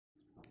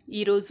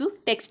ఈరోజు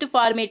text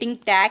formatting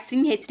tags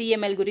in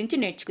HTML గురించి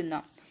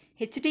నేర్చుకుందాం.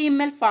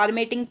 HTML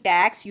formatting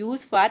tags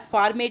use for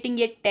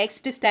formatting A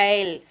text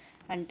style.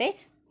 అంటే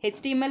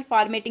HTML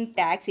formatting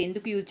tags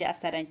ఎందుకు use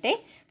చేస్తారంటే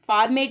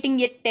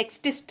ఫార్మేటింగ్ ఏ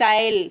text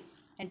style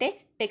అంటే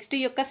టెక్స్ట్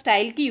యొక్క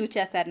స్టైల్కి యూజ్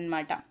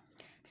చేస్తారనమాట.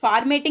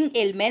 Formatting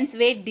elements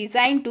way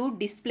design to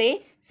display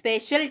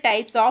special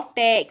types of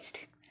text.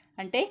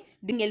 అంటే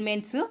దీని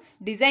ఎలిమెంట్స్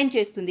డిజైన్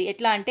చేస్తుంది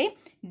ఎట్లా అంటే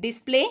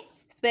display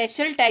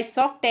special types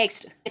of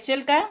text,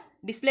 స్పెషల్గా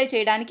డిస్ప్లే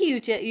చేయడానికి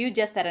యూజ్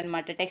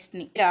చేస్తారనమాట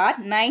టెక్స్ట్ని. There are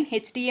 9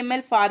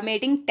 HTML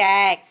formatting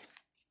tags.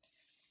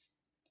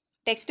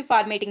 Text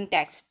formatting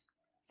tags: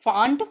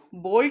 font,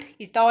 bold,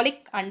 italic,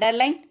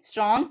 underline,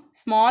 strong,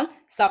 small,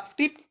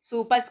 subscript,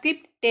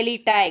 superscript,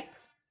 teletype.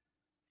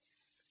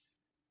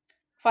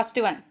 First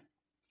one,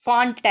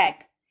 font tag.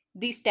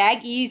 This tag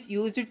is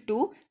used to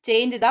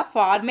change the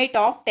format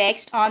of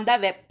text on the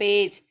web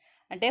page.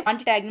 అంటే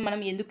font ట్యాగ్ని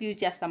మనం ఎందుకు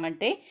use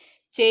చేస్తామంటే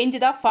change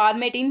the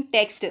format in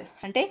text,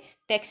 అంటే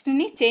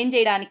టెక్స్ట్ని change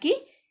చేయడానికి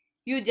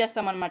use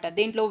చేస్తామన్నమాట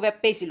దేంట్లో, web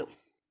పేజ్లో.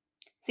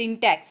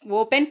 Syntax: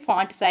 open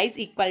font size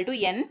equal to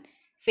n,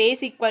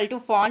 face equal to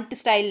font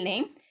style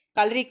name,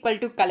 colour equal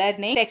to colour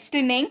name, text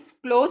name,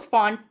 close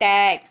font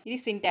tag. ఇది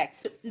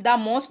syntax. The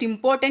most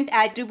important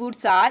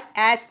attributes are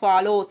as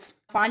follows.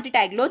 Font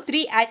ట్యాగ్లో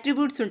 3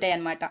 attributes ఉంటాయి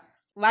అన్నమాట.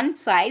 1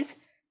 size,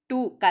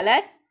 2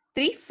 colour,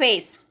 3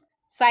 face.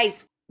 Size: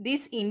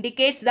 this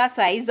indicates the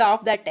size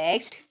of the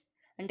text,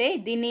 అంటే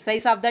దీన్ని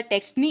size of the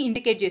టెక్స్ట్ని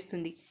indicate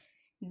చేస్తుంది.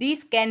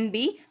 This can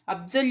be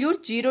absolute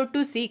 0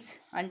 to 6,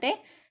 అంటే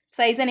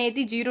size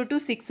అనేది 0 to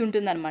 6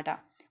 ఉంటుందన్నమాట.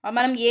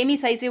 మనం ఏమీ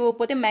సైజ్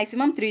ఇవ్వకపోతే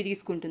మ్యాక్సిమం 3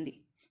 తీసుకుంటుంది.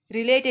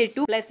 రిలేటెడ్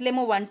టు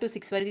ప్లస్లేమో 1 to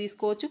 6 వరకు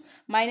తీసుకోవచ్చు,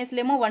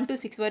 మైనస్లేమో 1 to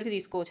 6 వరకు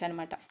తీసుకోవచ్చు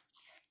అనమాట.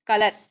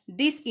 Colour: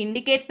 this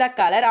indicates the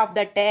colour of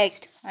the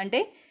text,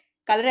 అంటే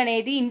కలర్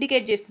అనేది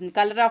ఇండికేట్ చేస్తుంది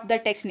కలర్ ఆఫ్ ద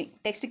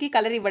టెక్స్ట్కి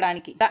కలర్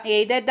ఇవ్వడానికి.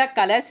 Either the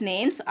colours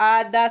names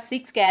are the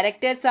 6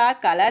 characters are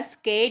colours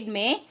కేడ్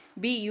may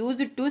be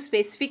used to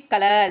specific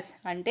colours,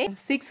 అంటే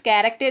 6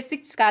 క్యారెక్టర్స్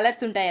 6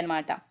 కలర్స్ ఉంటాయి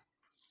అన్నమాట.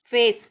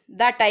 Face: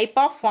 the type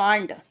of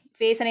font.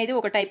 Face అనేది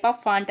ఒక type of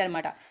font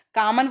అనమాట.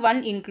 Common one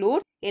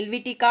include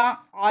ఎల్విటికా,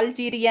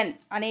 ఆల్జీరియన్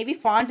అనేవి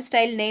font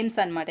style names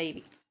అనమాట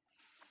ఇవి.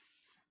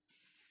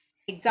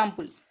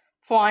 Example: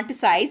 font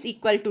size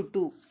equal to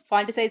 2.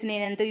 Font size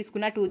నేను ఎంత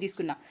తీసుకున్నా, 2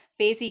 తీసుకున్నా.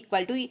 ఫేస్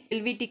ఈక్వల్ టు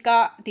ఎల్విటికా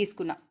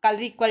తీసుకున్నా.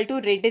 కలర్ ఈక్వల్ టు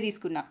రెడ్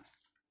తీసుకున్నా.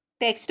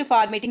 టెక్స్ట్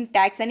ఫార్మేటింగ్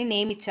ట్యాగ్స్ అని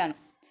నేమ్ ఇచ్చాను.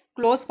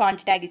 క్లోజ్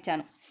ఫాంట్ ట్యాగ్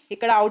ఇచ్చాను.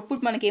 ఇక్కడ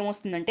అవుట్పుట్ మనకి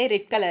ఏమొస్తుందంటే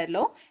రెడ్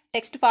కలర్లో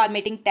టెక్స్ట్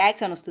ఫార్మేటింగ్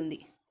ట్యాగ్స్ అని వస్తుంది.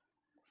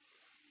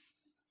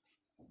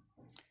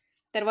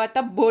 తర్వాత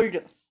బోల్డ్: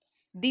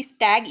 this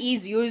tag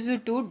is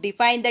used to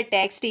define the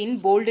text in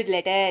bold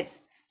letters,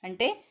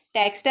 అంటే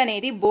టెక్స్ట్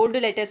అనేది బోల్డ్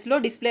లెటర్స్లో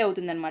డిస్ప్లే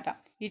అవుతుందన్నమాట.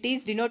 It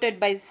is denoted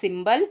by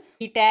symbol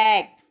be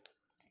tag.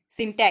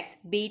 Syntax: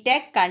 be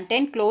tag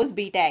content close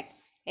be tag.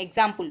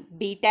 Example: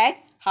 be tag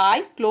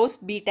hi close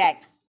be tag.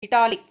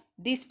 Italic: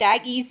 this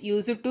tag is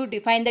used to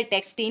define the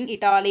text in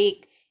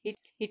italic.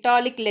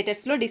 Italic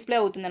లెటర్స్లో display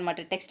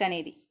అవుతుందన్నమాట text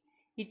అనేది.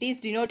 It is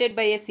denoted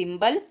by A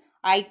symbol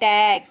I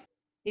tag.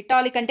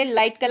 Italic అంటే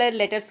light colour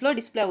లెటర్స్లో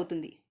display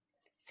అవుతుంది.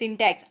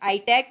 Syntax: I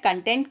tag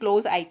content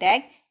close I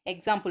tag.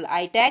 Example: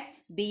 I tag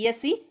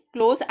BSc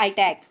close I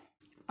tag.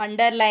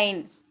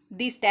 Underline: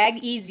 this tag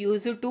is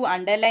used to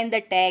underline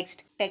the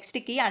text.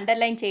 టెక్స్ట్కి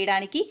underline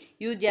చేయడానికి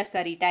use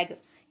చేస్తారు ఈ tag.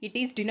 It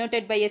is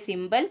denoted by A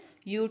symbol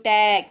you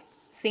tag.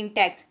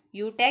 Syntax: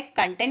 you tag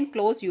content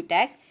close you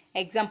tag.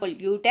 Example: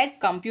 you tag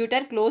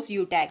computer close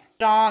you tag.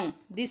 Strong: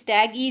 this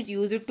tag is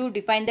used to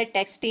define the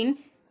text in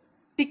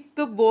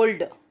thick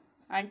బోల్డ్,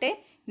 అంటే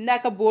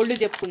ఇందాక బోల్డ్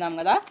చెప్పుకున్నాం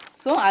కదా,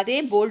 so అదే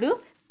బోల్డ్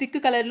thick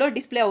కలర్లో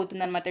display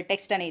అవుతుంది అనమాట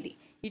text అనేది.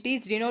 It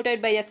is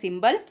denoted by a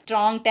symbol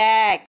strong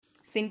tag.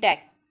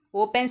 Syntax: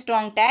 open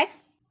strong tag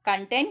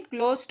content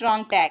close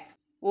strong tag.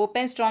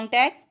 Open strong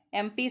tag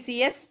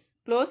MPCS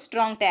close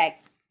strong tag.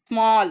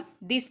 Small: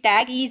 this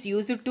tag is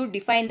used to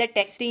define the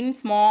text in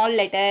small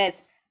letters.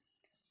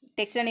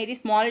 Text అనేది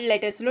small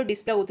లెటర్స్లో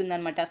display అవుతుంది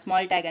అనమాట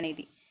small tag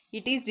అనేది.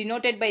 It is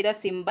denoted by the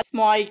symbol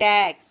small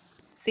tag.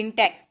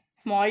 Syntax: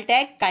 small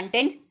tag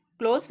content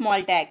close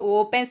small tag.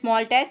 Open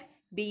small tag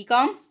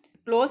BCom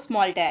close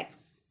small tag.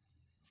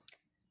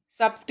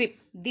 Subscript: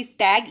 this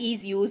tag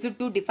is used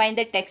to define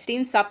the text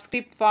in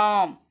subscript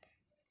form.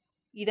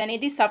 ఇది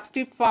అనేది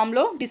subscript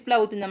ఫామ్లో display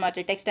అవుతుంది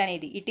అన్నమాట text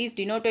అనేది. It is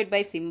denoted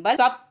by symbol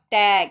sub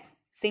tag.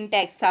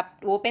 Syntax: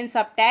 open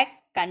sub tag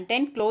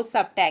content close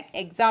sub tag.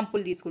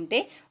 Example తీసుకుంటే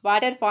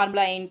water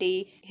formula ఏంటి,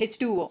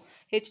 H2O.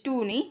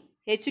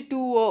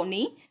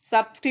 H2Oని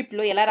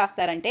సబ్స్క్రిప్ట్లో ఎలా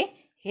రాస్తారంటే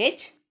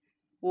H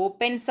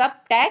open sub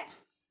tag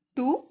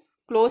 2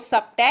 close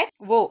sub tag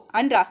ఓ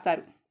అని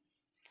రాస్తారు.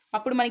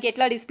 అప్పుడు మనకి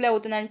ఎట్లా డిస్ప్లే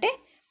అవుతుందంటే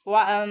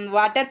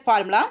వాటర్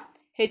ఫార్ములా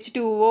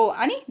H2O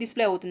అని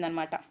డిస్ప్లే అవుతుంది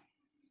అనమాట.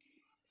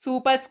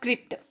 Super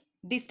script: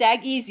 this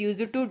tag is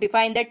used to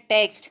define the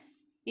text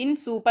in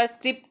super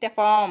script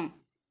form,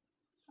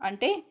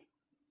 అంటే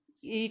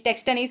ఈ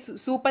టెక్స్ట్ అనేది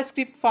సూపర్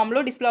స్క్రిప్ట్ ఫామ్లో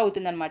డిస్ప్లే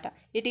అవుతుంది అనమాట.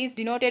 It is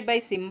denoted by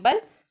symbol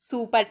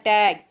super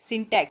tag.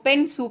 Syntax: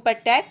 open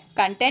super tag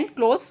content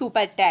close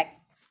super tag.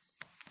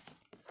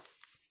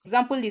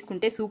 Example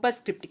తీసుకుంటే super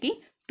స్క్రిప్ట్కి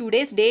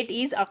today's date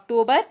is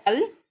October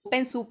 12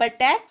 open super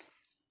tag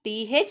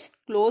TH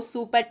close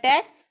super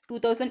tag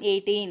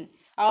 2018.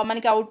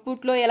 మనకి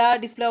అవుట్పుట్లో ఎలా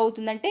display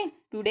అవుతుందంటే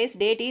today's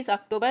date is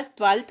October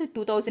 12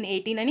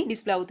 2018 అని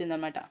display అవుతుంది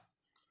అనమాట.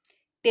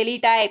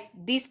 Teletype.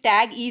 This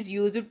tag is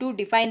used to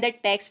define the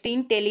text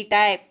in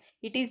teletype.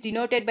 It is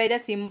denoted by the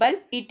symbol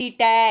TT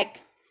tag.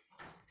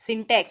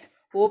 Syntax.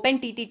 Open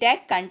TT tag,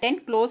 content,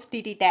 close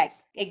TT tag.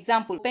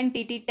 Example. Open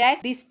TT tag.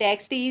 This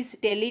text is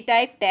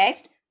teletype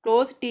text.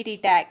 Close TT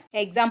tag.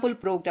 Example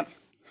program.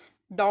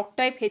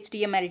 Doctype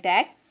HTML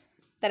tag.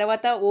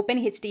 తర్వాత open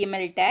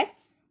HTML tag,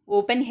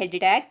 open head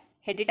tag,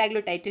 head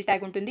ట్యాగ్లో title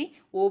tag ఉంటుంది,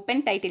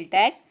 open title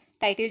tag,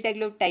 title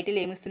ట్యాగ్లో title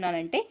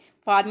ఏమిస్తున్నానంటే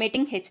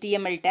formatting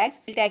HTML tags,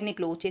 ట్యాగ్ని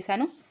close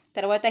చేశాను,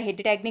 తర్వాత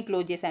head ట్యాగ్ని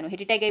close చేశాను.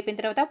 Head tag అయిపోయిన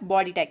తర్వాత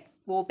body tag,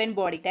 open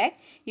body tag.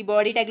 ఈ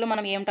body ట్యాగ్లో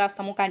మనం ఏం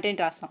రాస్తాము,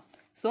 కంటెంట్ రాస్తాం.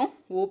 So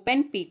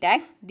open P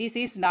tag, this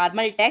is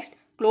normal text,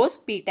 close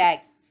P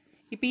tag.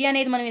 ఈ P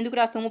అనేది మనం ఎందుకు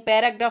రాస్తాము,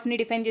 పారాగ్రాఫ్ని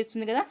డిఫైన్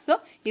చేస్తుంది కదా. సో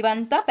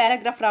ఇవంతా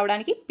పారాగ్రాఫ్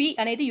రావడానికి P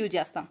అనేది యూజ్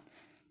చేస్తాం.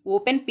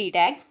 Open P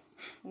tag,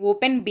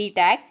 open B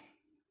tag,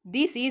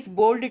 this is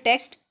bold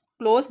text,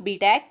 close B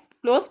tag,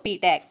 close P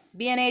tag.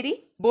 B అనేది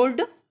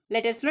బోల్డ్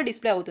లెటర్స్లో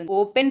డిస్ప్లే అవుతుంది.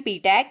 Open P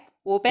tag,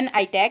 open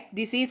I tag,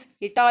 this is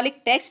italic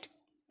text,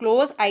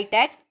 close I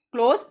tag,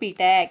 close P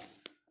tag.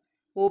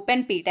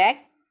 Open P tag,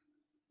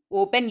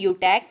 open U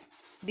tag,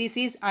 this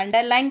is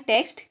underline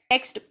text,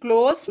 text,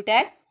 close U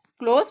tag,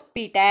 close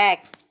P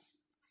tag.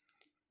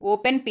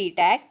 Open P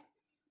tag,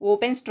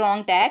 open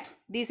strong tag,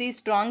 this is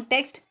strong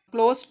text,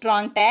 close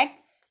strong tag,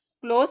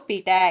 close P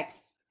tag.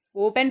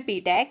 Open P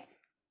tag,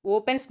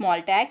 open small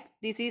tag,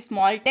 this is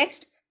small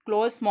text,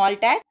 close small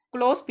tag,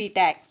 close P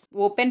tag.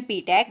 Open P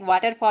tag,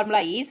 water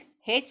formula is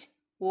H,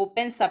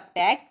 open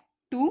subtag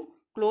 2,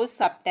 close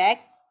subtag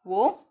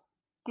O,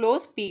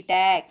 close P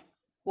tag.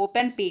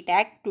 Open P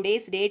tag,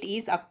 today's date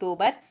is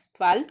October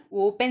 12,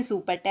 open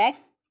super tag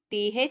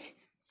TH,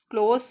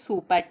 close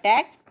super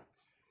tag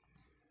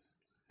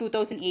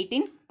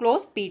 2018,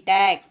 close P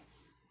tag.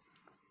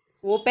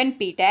 Open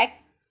P tag,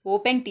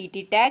 open TT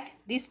tag,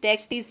 this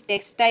text is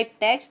text type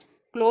text,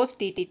 close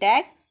TT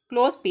tag,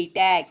 close P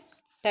tag.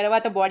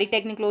 తర్వాత body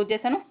ట్యాగ్ని close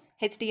చేశాను,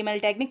 HTML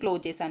ట్యాగ్ని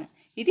close చేశాను.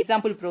 ఇది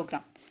example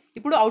programme.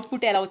 ఇప్పుడు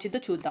output ఎలా వచ్చిందో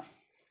చూద్దాం.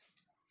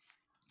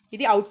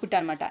 ఇది output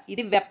అనమాట.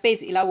 ఇది వెబ్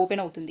పేజ్ ఇలా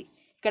ఓపెన్ అవుతుంది.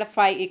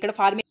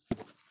 ఇక్కడ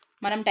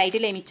మనం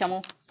టైటిల్ ఏమి ఇచ్చాము,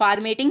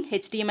 ఫార్మేటింగ్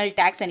HTML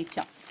ట్యాగ్స్ అని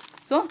ఇచ్చాం.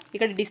 సో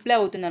ఇక్కడ డిస్ప్లే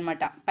అవుతుంది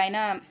అనమాట. పైన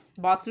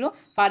బాక్స్లో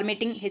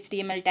ఫార్మేటింగ్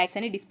HTML ట్యాగ్స్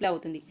అని డిస్ప్లే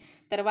అవుతుంది.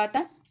 తర్వాత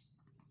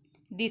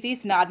దిస్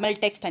ఈజ్ నార్మల్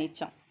టెక్స్ట్ అని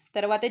ఇచ్చాం,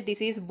 తర్వాత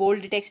దిస్ ఈజ్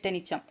బోల్డ్ టెక్స్ట్ అని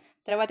ఇచ్చాం,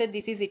 తర్వాత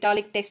దిస్ ఈజ్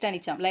ఇటాలిక్ టెక్స్ట్ అని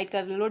ఇచ్చాం, లైట్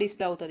కలర్లో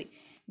డిస్ప్లే అవుతుంది.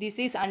 దిస్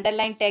ఈజ్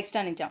అండర్లైన్ టెక్స్ట్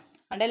అని ఇచ్చాం.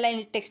 అండర్లైన్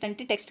టెక్స్ట్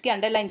అంటే టెక్స్ట్కి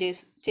అండర్లైన్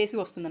చేసి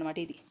వస్తుంది అనమాట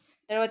ఇది.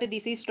 తర్వాత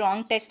దిస్ ఈజ్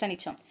స్ట్రాంగ్ టెక్స్ట్ అని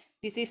ఇచ్చాం,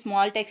 దిస్ ఈజ్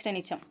స్మాల్ టెక్స్ట్ అని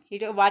ఇచ్చాం.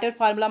 ఇటు వాటర్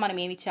ఫార్ములా మనం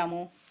ఏమి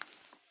ఇచ్చాము,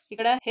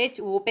 ఇక్కడ H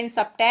open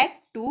sub tag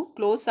 2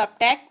 close sub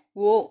tag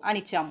O అని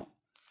ఇచ్చాము.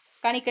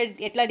 కానీ ఇక్కడ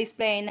ఎట్లా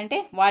డిస్ప్లే అయిందంటే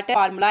వాటర్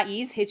ఫార్ములా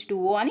ఈజ్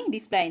H2O అని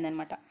డిస్ప్లే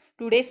అయిందనమాట.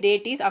 టుడేస్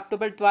డేట్ ఈజ్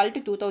అక్టోబర్ 12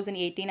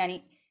 2018 అని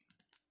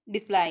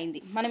డిస్ప్లే అయింది.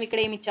 మనం ఇక్కడ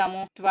ఏమి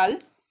ఇచ్చాము, 12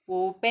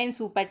 open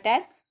super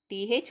tag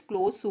TH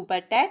close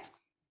super tag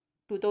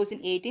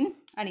 2018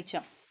 అని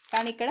ఇచ్చాం.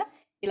 కానీ ఇక్కడ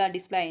ఇలా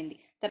డిస్ప్లే అయింది.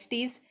 నెక్స్ట్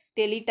ఈజ్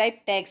టెలిటైప్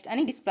టెక్స్ట్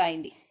అని డిస్ప్లే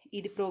అయింది.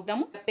 ఇది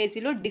ప్రోగ్రామ్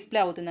పేజీలో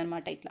డిస్ప్లే అవుతుంది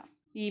అనమాట. ఇట్లా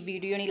ఈ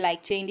వీడియోని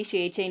లైక్ చేయండి,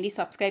 షేర్ చేయండి,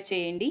 సబ్స్క్రైబ్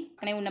చేయండి,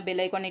 అనే ఉన్న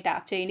బెల్ ఐకాన్ని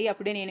ట్యాప్ చేయండి.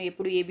 అప్పుడే నేను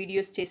ఎప్పుడు ఏ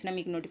వీడియోస్ చేసినా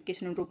మీకు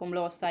నోటిఫికేషన్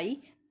రూపంలో వస్తాయి.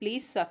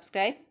 Please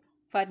subscribe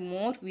for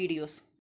more videos.